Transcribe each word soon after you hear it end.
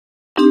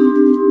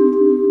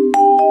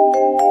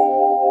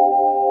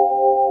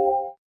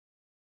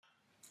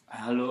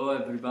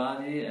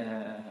everybody.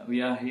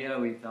 We are here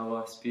with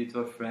our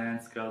spiritual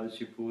friends Claudio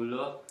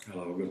Cipullo.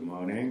 Hello, good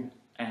morning.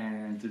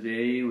 And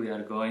today we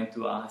are going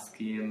to ask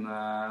him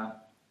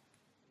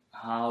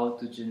how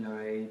to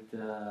generate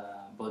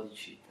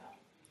Bodhicitta.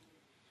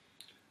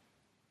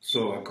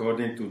 So,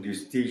 according to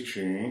this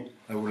teaching,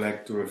 I would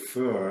like to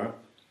refer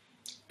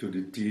to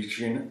the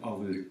teaching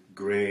of the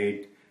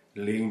great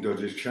Ling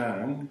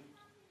Rimpoche,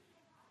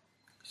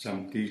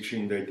 some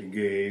teaching that he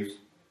gave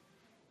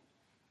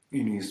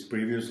in his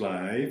previous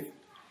life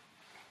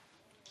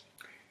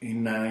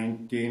in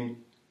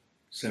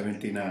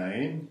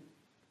 1979.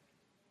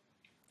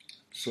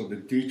 So the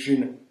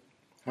teaching,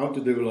 how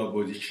to develop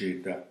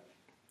bodhicitta.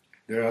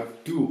 There are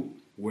two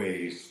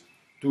ways,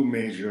 two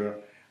major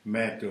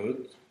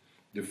methods.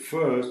 The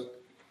first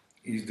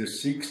is the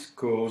 6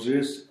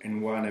 causes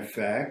and 1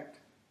 effect,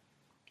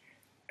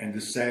 and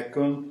the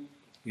second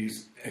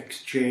is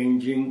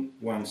exchanging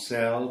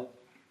oneself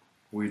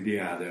with the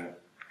other.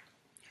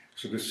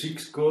 So the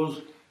 6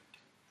 cause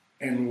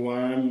and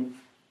 1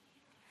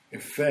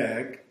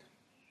 effect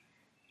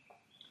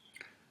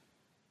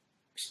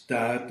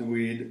start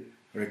with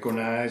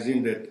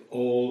recognizing that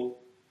all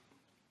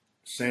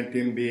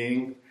sentient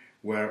beings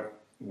were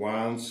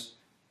once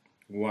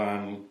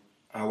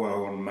our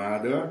own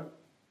mother,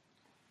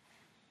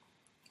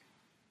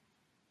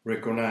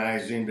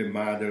 recognizing the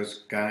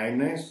mother's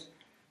kindness,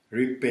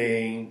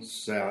 repaying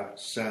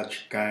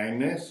such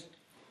kindness,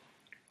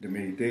 the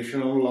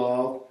meditation on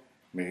love,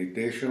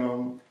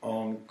 meditation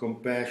on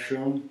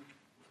compassion,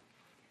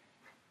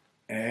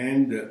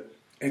 and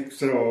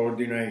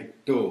extraordinary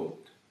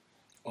thought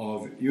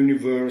of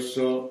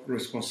universal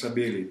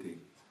responsibility.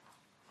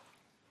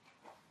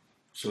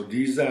 So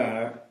these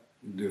are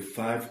the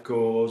 5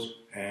 cause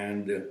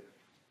and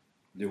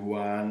the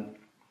 1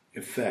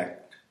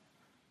 effect.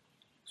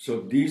 So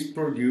these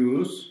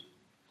produce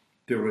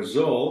the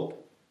result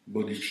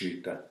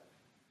bodhicitta.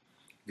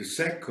 The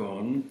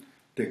second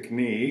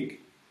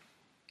technique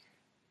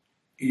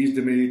is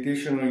the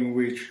meditation in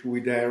which we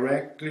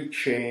directly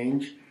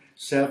change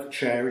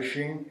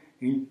self-cherishing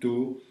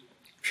into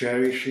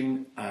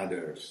cherishing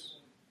others.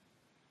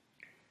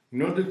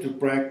 In order to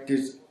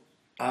practice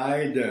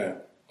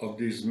either of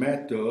these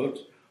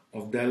methods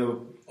of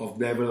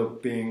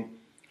developing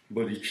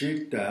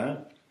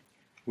bodhicitta,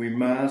 we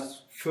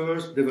must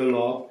first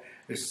develop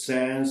a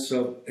sense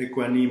of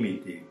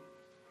equanimity.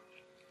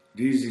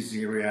 This is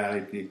in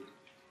reality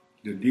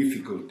the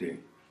difficulty.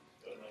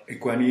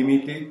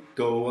 Equanimity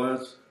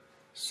towards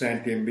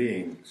sentient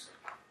beings,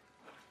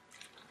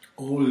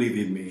 all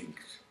living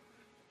beings.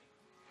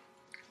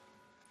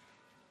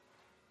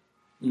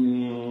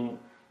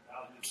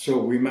 So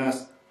we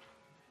must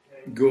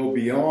go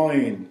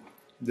beyond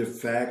the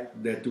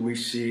fact that we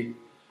see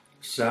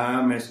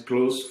some as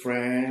close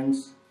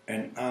friends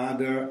and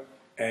others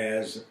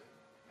as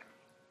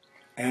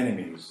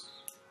enemies,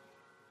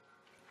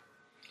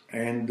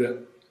 and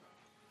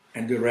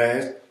the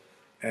rest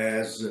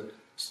as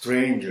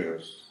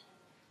strangers.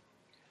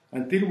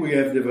 Until we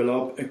have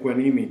developed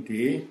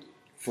equanimity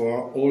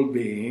for all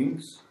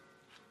beings,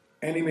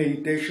 any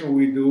meditation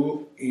we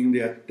do in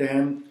the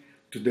attempt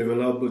to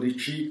develop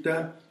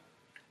bodhicitta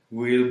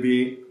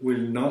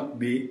will not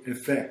be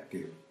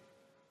effective.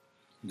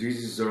 This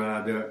is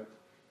rather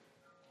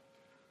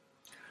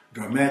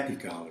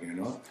dramatical,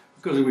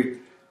 because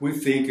we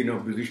think,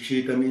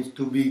 bodhicitta means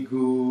to be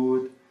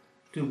good,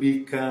 to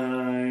be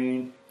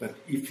kind, but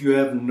if you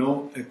have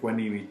no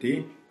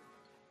equanimity,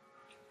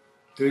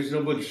 there is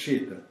no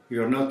bodhicitta.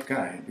 You are not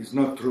kind. It's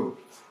not true.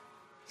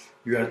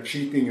 You are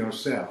cheating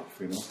yourself,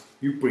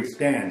 You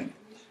pretend.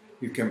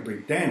 You can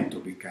pretend to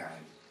be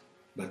kind,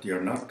 but you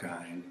are not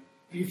kind.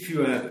 If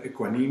you have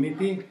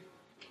equanimity,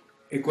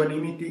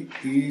 equanimity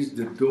is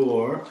the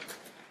door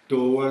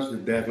towards the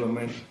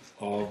development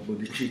of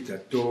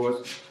bodhicitta,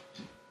 towards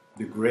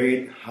the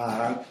great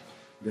heart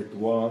that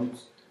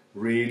wants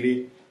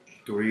really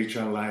to reach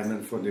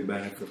enlightenment for the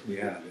benefit of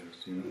the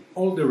others.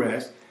 All the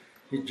rest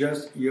is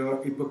just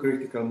your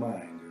hypocritical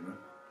mind.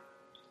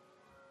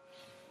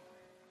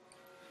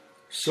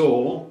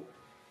 So,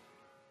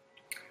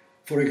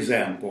 for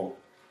example,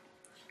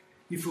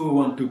 if we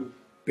want to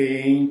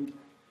paint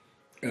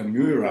a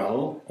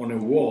mural on a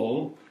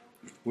wall,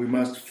 we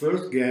must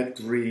first get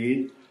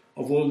rid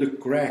of all the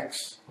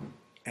cracks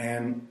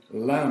and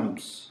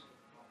lumps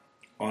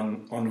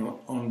on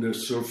the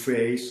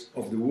surface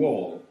of the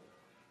wall.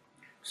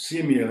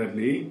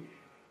 Similarly,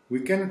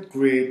 we cannot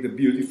create the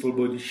beautiful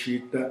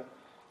bodhicitta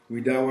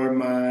with our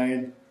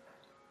mind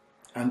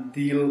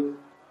until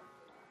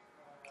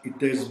it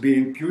has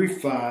been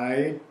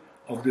purified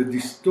of the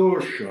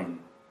distortion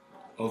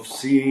of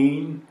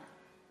seeing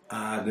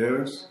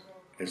others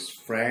as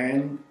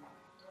friend,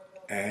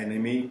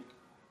 enemy,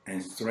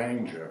 and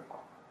stranger.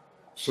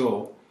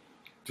 So,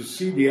 to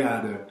see the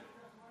other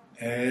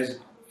as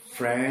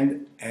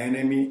friend,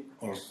 enemy,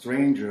 or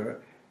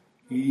stranger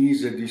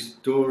is a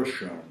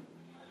distortion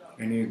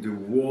and is the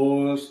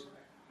worst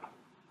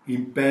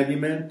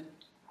impediment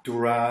to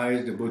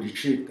rise the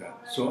bodhicitta.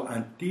 So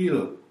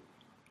until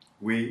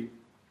we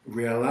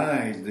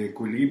realize the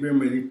equilibrium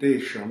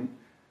meditation,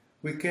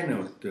 we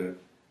cannot, there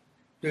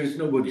is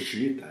no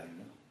bodhicitta, you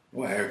know.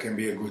 Well, I can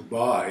be a good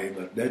boy,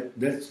 but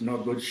that's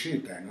not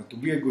bodhicitta, you know. To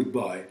be a good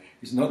boy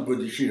is not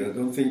bodhicitta.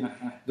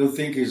 Don't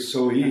think it's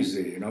so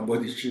easy, you know,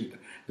 bodhicitta.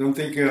 Don't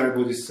think you are a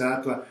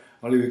bodhisattva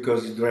only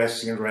because you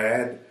dress in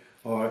red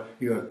or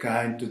you are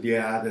kind to the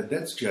other.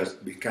 That's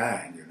just be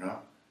kind, you know.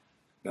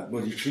 But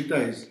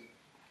bodhicitta is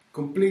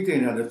completely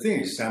another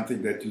thing. It's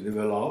something that you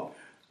develop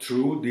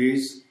through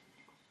these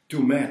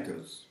two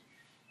methods,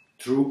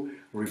 through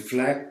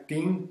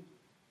reflecting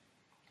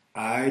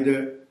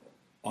either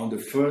on the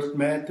first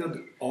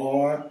method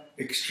or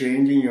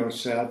exchanging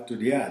yourself to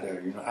the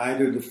other. You know,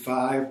 either the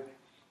 5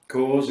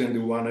 cause and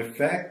the 1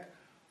 effect,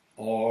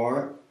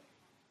 or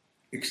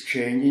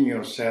exchanging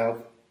yourself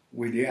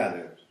with the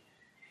other.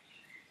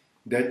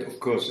 That, of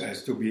course,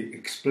 has to be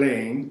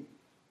explained,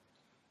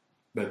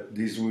 but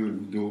this we'll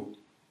do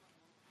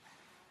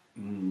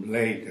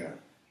later.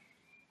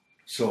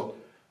 So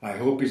I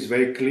hope it's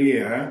very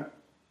clear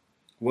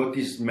what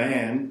is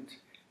meant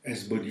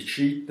as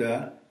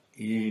bodhicitta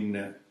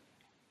in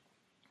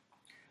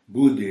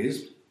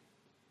Buddhism,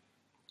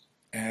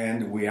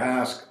 and we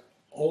ask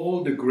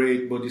all the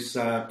great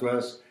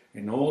bodhisattvas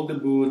and all the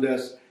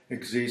Buddhas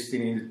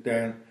existing in the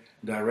 10th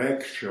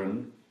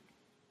direction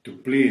to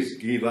please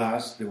give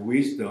us the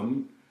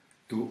wisdom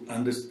to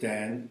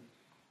understand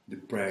the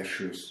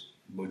precious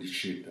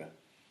bodhicitta.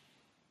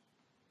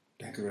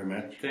 Thank you very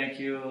much. Thank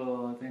you,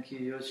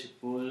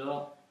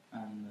 Cipullo,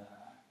 and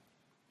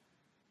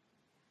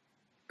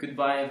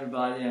goodbye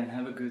everybody, and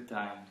have a good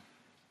time.